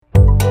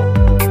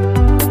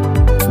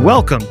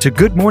Welcome to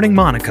Good Morning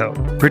Monaco,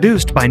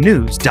 produced by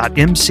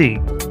News.mc.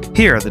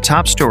 Here are the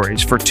top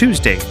stories for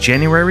Tuesday,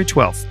 January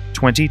 12th,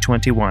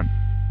 2021.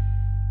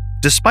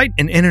 Despite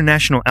an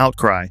international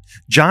outcry,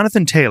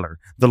 Jonathan Taylor,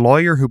 the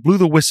lawyer who blew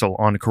the whistle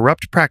on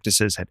corrupt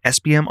practices at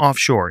SBM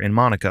Offshore in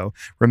Monaco,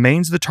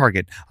 remains the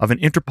target of an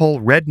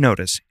Interpol red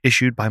notice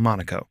issued by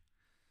Monaco.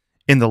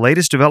 In the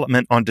latest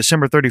development on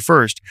December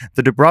 31st,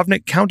 the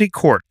Dubrovnik County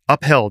Court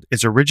upheld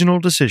its original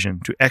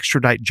decision to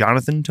extradite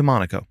Jonathan to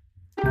Monaco.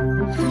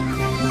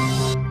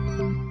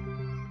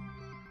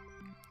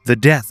 The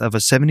death of a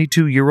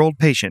 72-year-old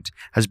patient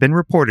has been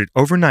reported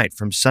overnight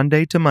from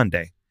Sunday to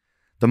Monday.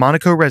 The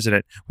Monaco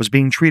resident was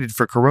being treated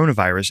for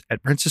coronavirus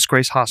at Princess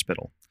Grace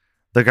Hospital.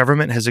 The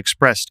government has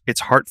expressed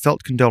its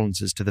heartfelt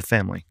condolences to the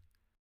family.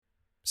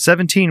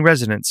 17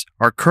 residents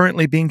are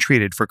currently being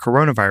treated for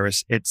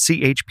coronavirus at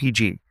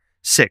CHPG,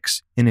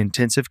 6 in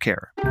intensive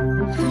care.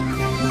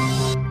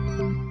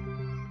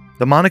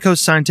 The Monaco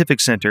Scientific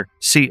Center,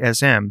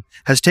 CSM,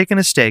 has taken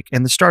a stake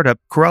in the startup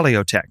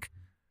Coralliotech.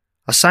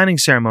 A signing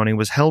ceremony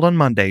was held on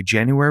Monday,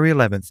 January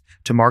 11th,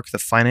 to mark the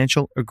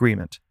financial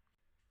agreement.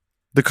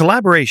 The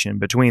collaboration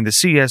between the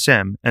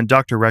CSM and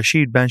Dr.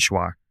 Rachid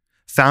Benchouar,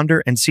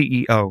 founder and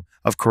CEO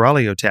of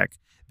Coralliotech,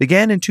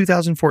 began in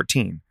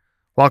 2014,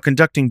 while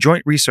conducting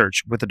joint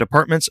research with the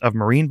departments of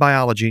marine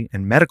biology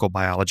and medical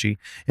biology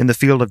in the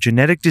field of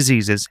genetic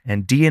diseases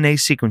and DNA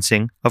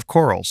sequencing of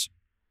corals.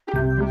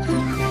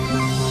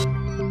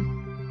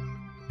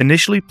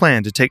 Initially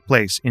planned to take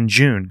place in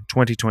June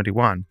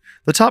 2021,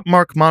 the Top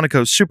Mark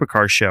Monaco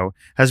Supercar Show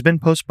has been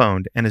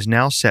postponed and is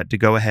now set to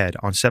go ahead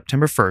on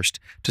September 1st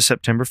to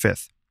September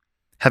 5th.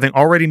 Having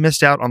already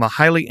missed out on the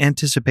highly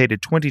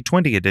anticipated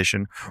 2020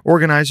 edition,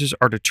 organizers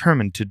are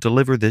determined to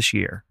deliver this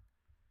year.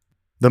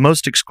 The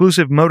most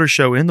exclusive motor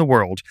show in the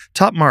world,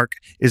 Top Mark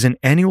is an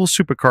annual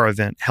supercar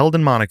event held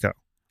in Monaco,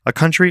 a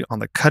country on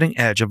the cutting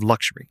edge of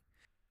luxury.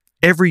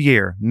 Every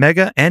year,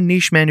 mega and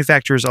niche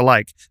manufacturers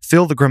alike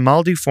fill the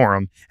Grimaldi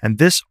Forum, and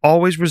this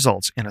always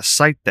results in a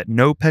sight that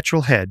no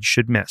petrol head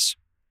should miss.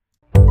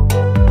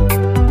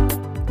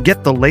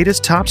 Get the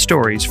latest top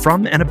stories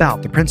from and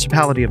about the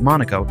Principality of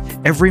Monaco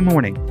every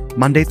morning,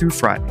 Monday through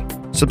Friday.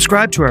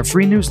 Subscribe to our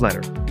free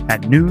newsletter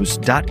at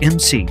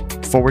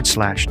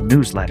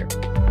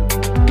news.mc/newsletter.